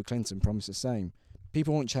change. Hillary Clinton promised the same.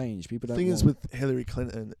 People won't change. People don't. The thing is with Hillary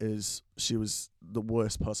Clinton is she was the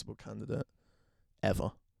worst possible candidate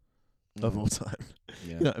ever of all time.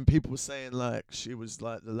 Yeah. And people were saying like she was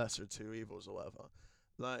like the lesser of two evils or whatever.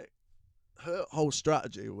 Like, her whole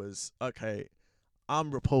strategy was, okay,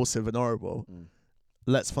 I'm repulsive and horrible.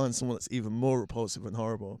 Let's find someone that's even more repulsive and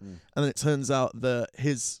horrible. And then it turns out that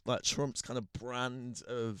Trump's kind of brand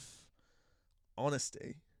of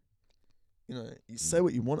honesty, you say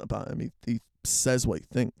what you want about him, he says what he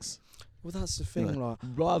thinks. Well, that's the thing,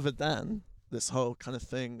 rather than this whole kind of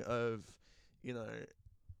thing of,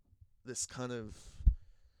 this kind of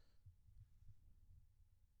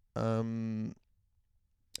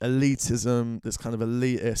elitism, this kind of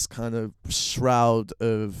elitist kind of shroud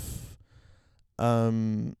of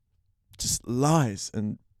just lies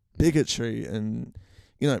and bigotry, and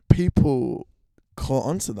people caught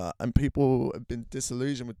onto that, and people have been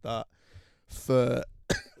disillusioned with that for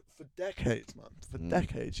decades, man,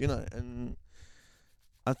 decades, and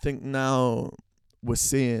I think now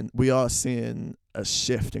we are seeing a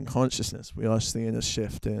shift in consciousness. We are seeing a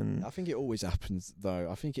shift in. I think it always happens, though.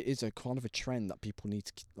 I think it is a kind of a trend that people need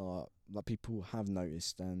to that people have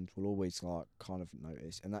noticed and will always kind of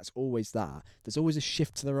notice, and that's always that. There's always a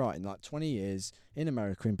shift to the right. In like 20 years, in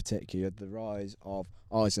America in particular, you had the rise of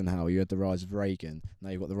Eisenhower, you had the rise of Reagan, now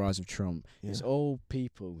you've got the rise of Trump. Yeah. It's all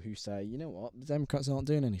people who say, you know what, the Democrats aren't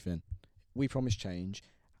doing anything. We promise change.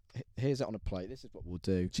 Here's it on a plate. This is what we'll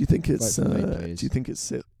do. Do you think it's? Vote for me, Do please. you think it's?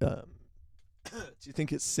 Do you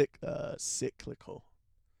think it's cyclical?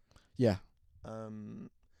 Yeah.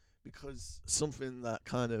 Because something that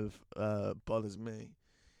kind of bothers me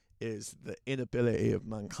is the inability of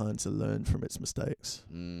mankind to learn from its mistakes.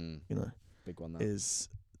 You know, Big one. That is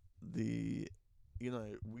the,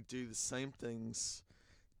 we do the same things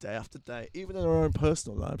day after day, even in our own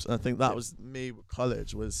personal lives. And I think that was me with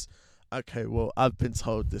college was, okay, well, I've been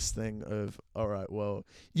told this thing of, all right, well,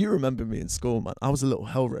 you remember me in school, man. I was a little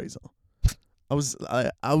hellraiser. I was,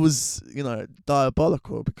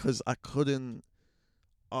 diabolical because I couldn't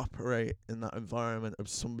operate in that environment of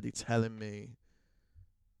somebody telling me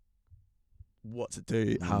what to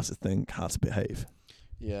do, how to think, how to behave.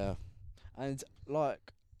 Yeah. And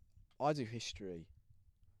like, I do history,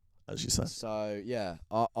 as you say. So yeah,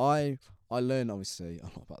 I learn obviously a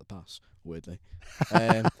lot about the past, weirdly.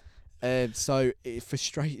 And so it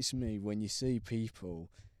frustrates me when you see people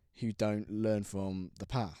who don't learn from the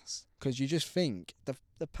past, because you just think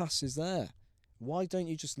the past is there. Why don't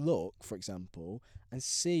you just look, for example, and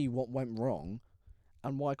see what went wrong,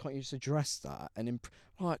 and why can't you just address that? And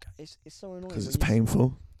it's so annoying because it's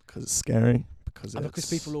painful, because it's scary, because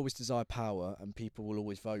people always desire power, and people will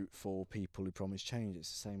always vote for people who promise change.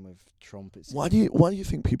 It's the same with Trump. Why do you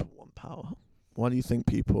think people want power? Why do you think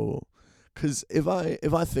people? Because if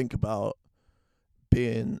I think about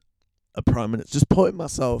being a prime minister, just putting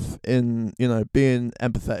myself in, being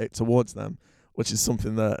empathetic towards them, which is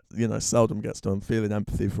something that, seldom gets done, feeling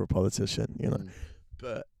empathy for a politician,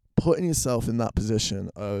 but putting yourself in that position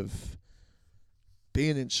of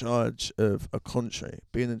being in charge of a country,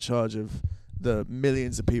 being in charge of the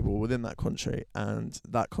millions of people within that country and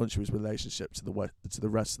that country's relationship to the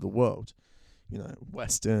rest of the world,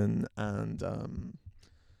 Western and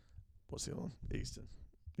what's the other one? Eastern.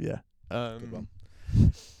 Yeah. Good one.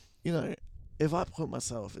 If I put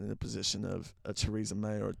myself in the position of a Theresa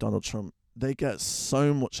May or a Donald Trump, they get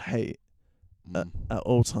so much hate at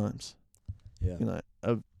all times. Yeah.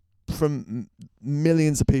 From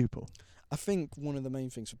millions of people. I think one of the main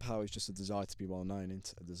things for power is just a desire to be well known,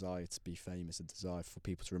 a desire to be famous, a desire for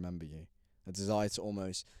people to remember you, a desire to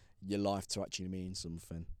almost your life to actually mean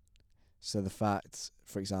something. So the fact,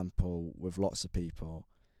 for example, with lots of people,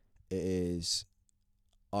 it is,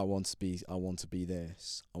 I want to be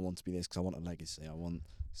this because I want a legacy. I want.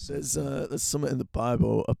 There's something in the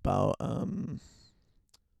Bible about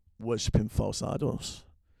worshipping false idols,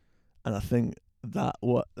 and I think that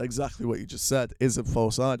exactly what you just said is a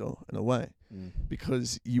false idol in a way,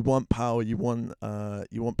 because you want power, you want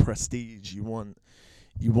prestige, you want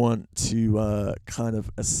to kind of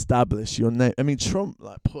establish your name. I mean, Trump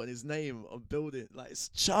putting his name on building, it's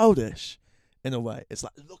childish in a way. It's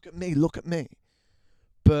like, look at me.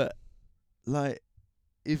 But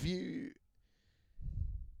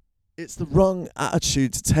it's the wrong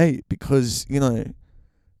attitude to take, because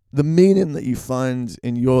the meaning that you find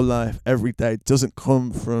in your life every day doesn't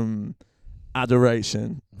come from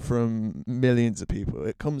adoration from millions of people.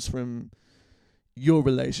 It comes from your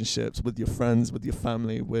relationships with your friends, with your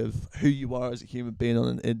family, with who you are as a human being on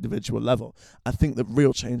an individual level. I think that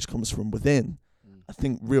real change comes from within. I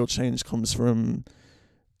think real change comes from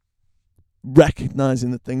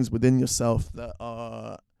recognizing the things within yourself that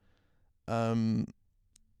are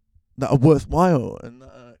worthwhile, and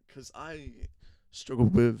because I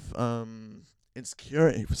struggled with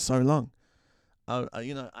insecurity for so long. I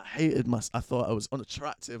hated I thought I was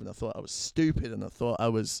unattractive, and I thought I was stupid, and I thought I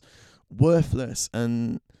was worthless,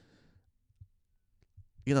 and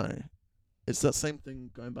it's that same thing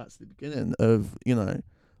going back to the beginning of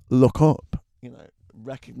look up,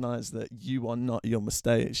 recognize that you are not your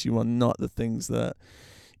mistakes, you are not the things that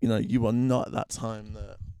you are not that time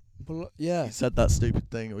that you said that stupid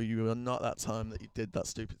thing, or you are not that time that you did that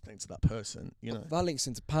stupid thing to that person. That links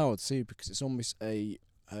into power too, because it's almost a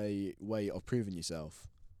way of proving yourself.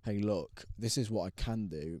 Hey, look, this is what I can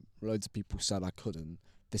do. Loads of people said I couldn't.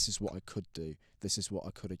 This is what I could do. This is what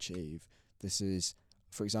I could achieve. This is,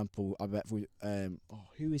 for example, I bet who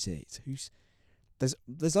is it?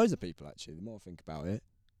 There's loads of people actually. The more I think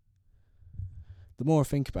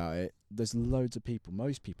about it, there's loads of people.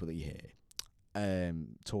 Most people that you hear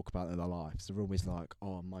talk about in their lives. They're always like,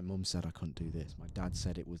 "Oh, my mum said I couldn't do this. My dad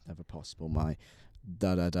said it was never possible. My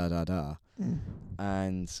da da da da da."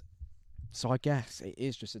 And so I guess it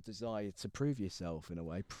is just a desire to prove yourself in a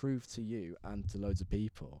way, prove to you and to loads of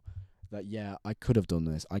people that yeah, I could have done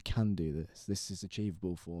this. I can do this. This is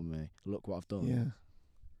achievable for me. Look what I've done.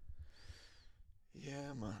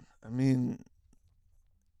 Yeah, man. I mean,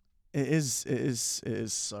 it is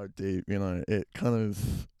so deep. You know, it kind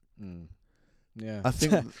of. Yeah. I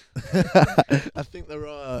think I think there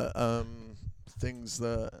are things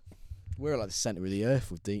that we're at like the centre of the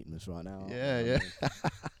earth with deepness right now. Yeah.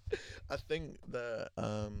 I think that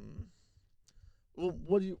well,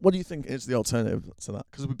 what do you think is the alternative to that?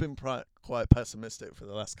 Because we've been quite pessimistic for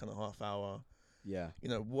the last kind of half hour. Yeah. You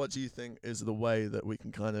know, what do you think is the way that we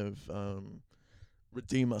can kind of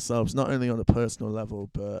redeem ourselves, not only on a personal level,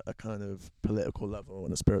 but a kind of political level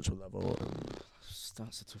and a spiritual level?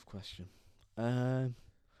 That's a tough question.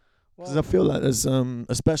 Because I feel like there's,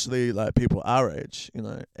 especially like people our age, you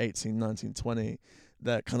know, 18, 19, 20,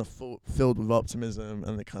 they're kind of filled with optimism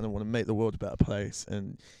and they kind of want to make the world a better place.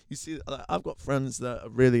 And you see, like, I've got friends that are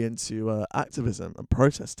really into activism and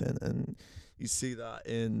protesting, and you see that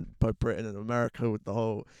in both Britain and America with the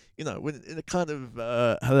whole, you know, in a kind of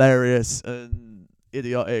hilarious and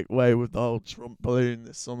idiotic way with the whole Trump balloon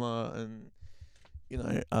this summer, and you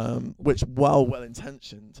know, which, while well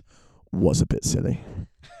intentioned, was a bit silly.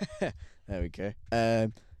 There we go.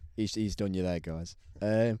 He's done you there, guys.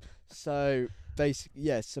 So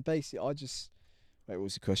basically, I just wait. What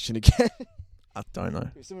was the question again? I don't know.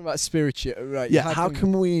 It's something about spiritual, right? Yeah. How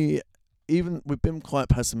can we? Even we've been quite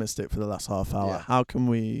pessimistic for the last half hour. Yeah. How can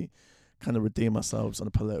we kind of redeem ourselves on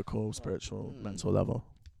a political, spiritual, mental level?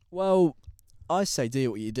 Well, I say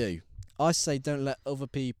do what you do. I say don't let other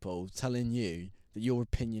people telling you that your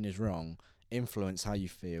opinion is wrong influence how you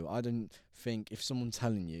feel. I don't think if someone's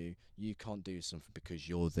telling you you can't do something because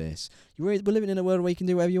you're this. We're living in a world where you can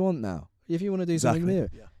do whatever you want now. If you want to do something new,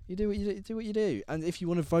 you do what you do. And if you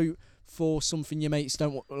want to vote for something your mates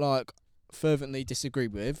don't like fervently disagree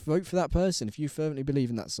with, vote for that person. If you fervently believe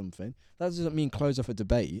in that something, that doesn't mean close off a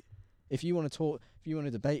debate. If you want to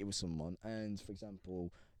debate it with someone, and for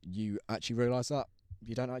example, you actually realise that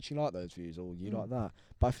you don't actually like those views or you like that,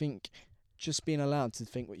 but I think just being allowed to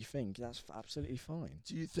think what you think, that's absolutely fine.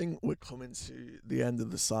 Do you think we're coming to the end of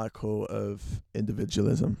the cycle of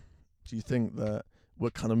individualism? Do you think that we're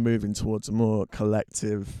kind of moving towards a more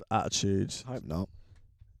collective attitude? I hope not.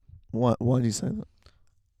 Why do you say that?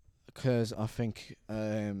 Because I think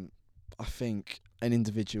an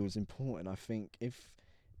individual is important. I think if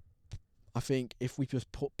we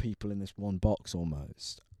just put people in this one box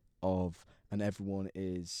almost and everyone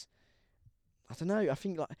is, I don't know.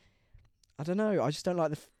 I just don't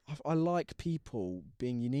like I like people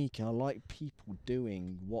being unique, and I like people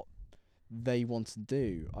doing what they want to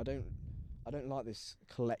do. I don't like this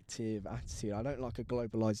collective attitude. I don't like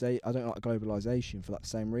globalization for that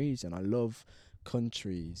same reason. I love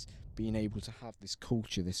countries being able to have this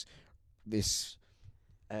culture, this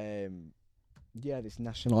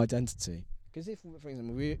national identity. Because if, for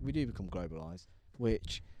example, we do become globalized,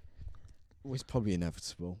 which was probably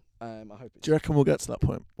inevitable. I hope. Do you reckon we'll get to that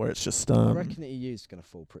point where it's just? I reckon the EU is going to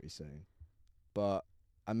fall pretty soon,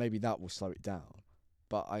 and maybe that will slow it down.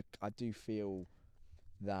 But I do feel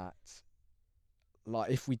that,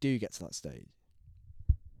 like, if we do get to that stage,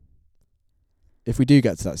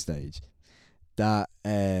 that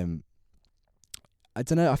I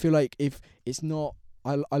don't know. I feel like if it's not,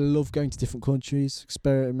 I love going to different countries,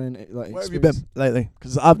 experiment. Where have you been lately?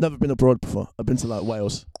 Because I've never been abroad before. I've been to like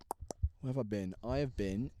Wales. Where have I been? I have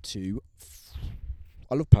been to.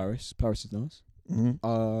 I love Paris. Paris is nice. Mm-hmm.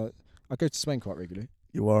 I go to Spain quite regularly.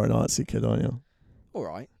 You are an artsy kid, aren't you? All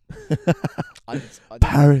right.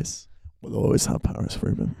 Paris. We'll always have Paris,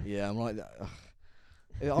 Reuben. Yeah, I'm like that.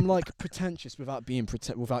 I'm like pretentious without being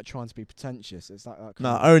without trying to be pretentious. It's like that.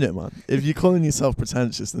 Nah, own it, man. If you're calling yourself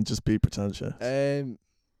pretentious, then just be pretentious.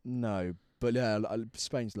 No, but yeah,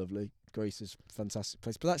 Spain's lovely. Greece is a fantastic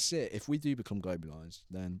place. But that's it. If we do become globalised,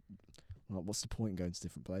 then what's the point in going to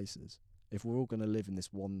different places? If we're all going to live in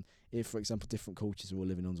this one, if for example different cultures are all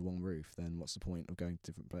living under one roof, then what's the point of going to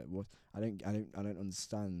different places? I don't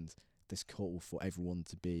understand this call for everyone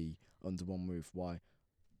to be under one roof. Why?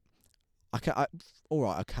 I can.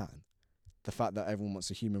 The fact that everyone wants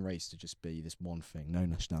the human race to just be this one thing, no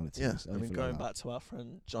nationalities. Yeah, I mean, going back to our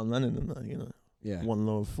friend John Lennon and that, you know. Yeah. One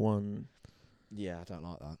love, one. Yeah, I don't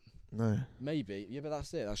like that. No. Maybe. Yeah, but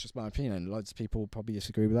that's it. That's just my opinion. Loads of people will probably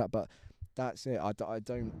disagree with that, but that's it. I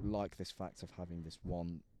don't like this fact of having this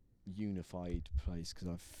one unified place, because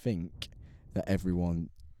I think that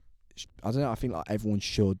everyone I don't know. I think like everyone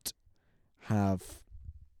should have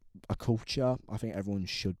a culture. I think everyone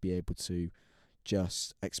should be able to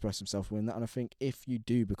just express themselves within that. And I think if you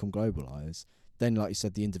do become globalized, then like you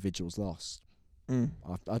said, the individual's lost.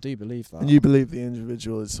 I do believe that. And you believe the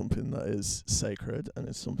individual is something that is sacred and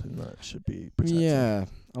is something that should be protected. Yeah,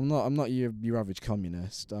 I'm not your average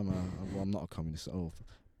communist. I'm not a communist at all.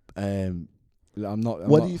 I'm not.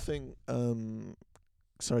 What do you think?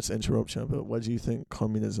 Sorry to interrupt you, but why do you think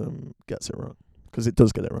communism gets it wrong? Because it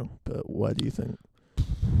does get it wrong. But why do you think?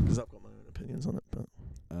 Because I've got my own opinions on it. But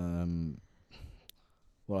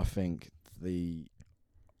well, I think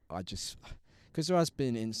because there has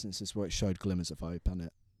been instances where it showed glimmers of hope, hasn't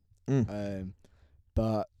it?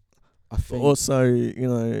 But I think but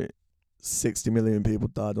also, 60 million people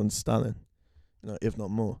died on Stalin, if not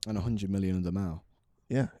more, and 100 million of them now.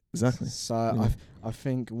 Yeah, exactly. So I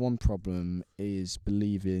think one problem is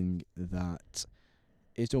believing that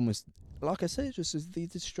it's almost, like I said, it's just the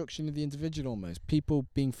destruction of the individual almost. People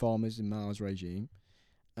being farmers in Mao's regime,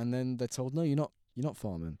 and then they're told, no, you're not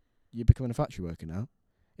farming. You're becoming a factory worker now.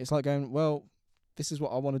 It's like going, well, this is what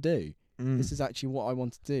I want to do. This is actually what I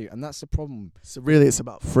want to do, and that's the problem. So really, it's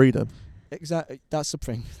about freedom. Exactly, that's the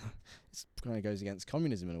thing. It kind of goes against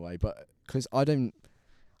communism in a way, but because I don't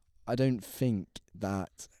think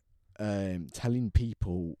that telling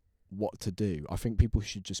people what to do. I think people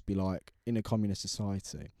should just be like, in a communist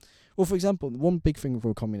society. Well, for example, one big thing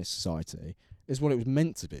for a communist society is what it was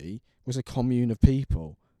meant to be was a commune of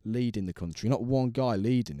people leading the country, not one guy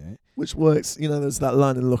leading it. Which works. There's that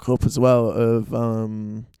line in Look Up as well of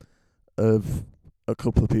a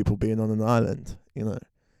couple of people being on an island, and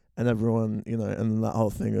everyone, and that whole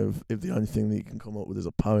thing of if the only thing that you can come up with is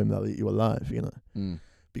a poem that'll eat you alive,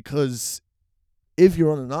 Because if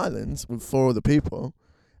you're on an island with 4 other people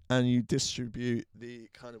and you distribute the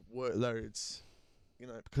kind of workloads,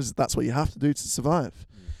 because that's what you have to do to survive.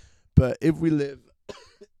 But if we live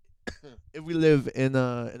in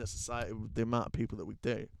a society with the amount of people that we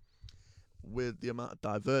do, with the amount of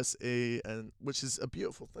diversity, and which is a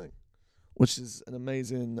beautiful thing, which is an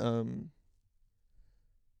amazing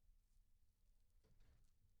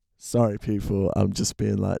sorry people, I'm just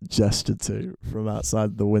being like gestured to from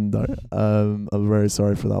outside the window. I'm very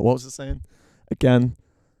sorry for that. What was it saying again?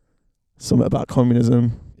 Something about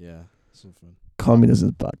communism. Yeah, something.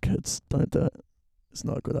 Communism's bad, kids. Don't do it. It's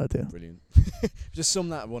not a good idea. Brilliant. Just sum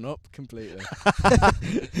that one up completely.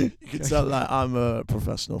 You can tell like I'm a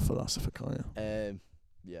professional philosopher, can't you?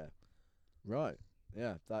 Yeah. Right.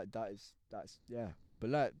 Yeah. That's yeah. But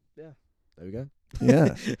like, yeah. There we go.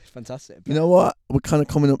 Yeah. Fantastic. You know what? We're kind of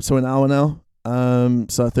coming up to an hour now.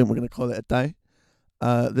 So I think we're going to call it a day.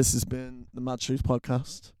 This has been the Mad Truth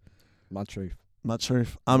podcast. Mad Truth. Mad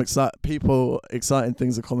Truth. I'm excited. Exciting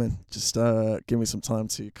things are coming. Just give me some time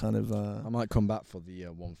to kind of... I might come back for the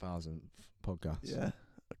 1000th podcast. Yeah,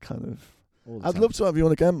 kind of. I'd love to have you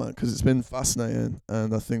on again, man, because it's been fascinating.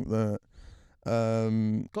 And I think that...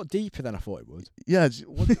 got deeper than I thought it would. Yeah.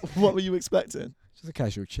 What were you expecting? Just a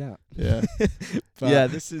casual chat. Yeah. Yeah,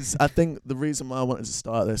 this is... I think the reason why I wanted to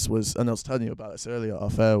start this was... And I was telling you about this earlier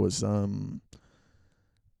off air was... I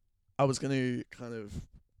was going to kind of...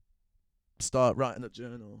 start writing a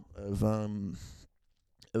journal of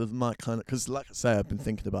my kind of, because like I say, I've been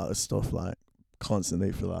thinking about this stuff like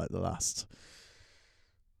constantly for like the last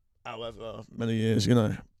however many years,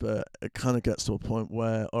 but it kind of gets to a point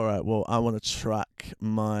where, all right, well, I want to track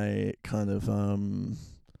my kind of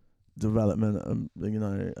development,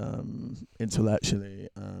 intellectually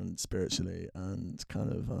and spiritually, and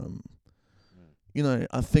kind of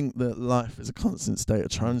I think that life is a constant state of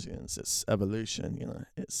transience. It's evolution,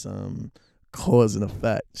 it's cause and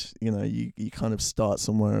effect. You kind of start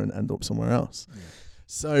somewhere and end up somewhere else. Yeah.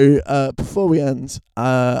 So before we end,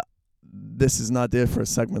 this is an idea for a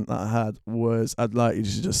segment that I had, was I'd like you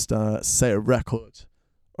to just say a record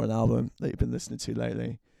or an album that you've been listening to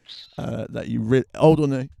lately, that you old or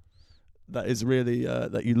new, that is really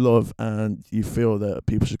that you love and you feel that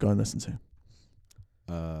people should go and listen to.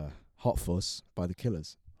 Hot Fuzz by The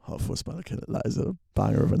Killers. Hot Fuzz by The Killers. That is a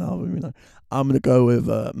banger of an album, I'm going to go with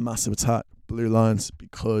Massive Attack, Blue Lines,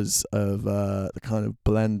 because of the kind of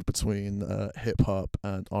blend between hip-hop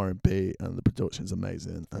and R&B, and the production's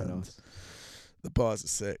amazing. Very and nice. The bars are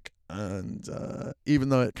sick. And even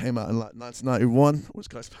though it came out in like 1991, which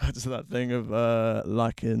goes back to that thing of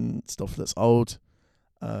liking stuff that's old,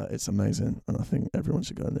 it's amazing, and I think everyone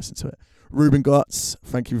should go and listen to it. Reuben Gotts,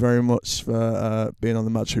 thank you very much for being on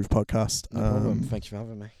the Mad Truth podcast. No problem. Thank you for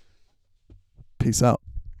having me. Peace out.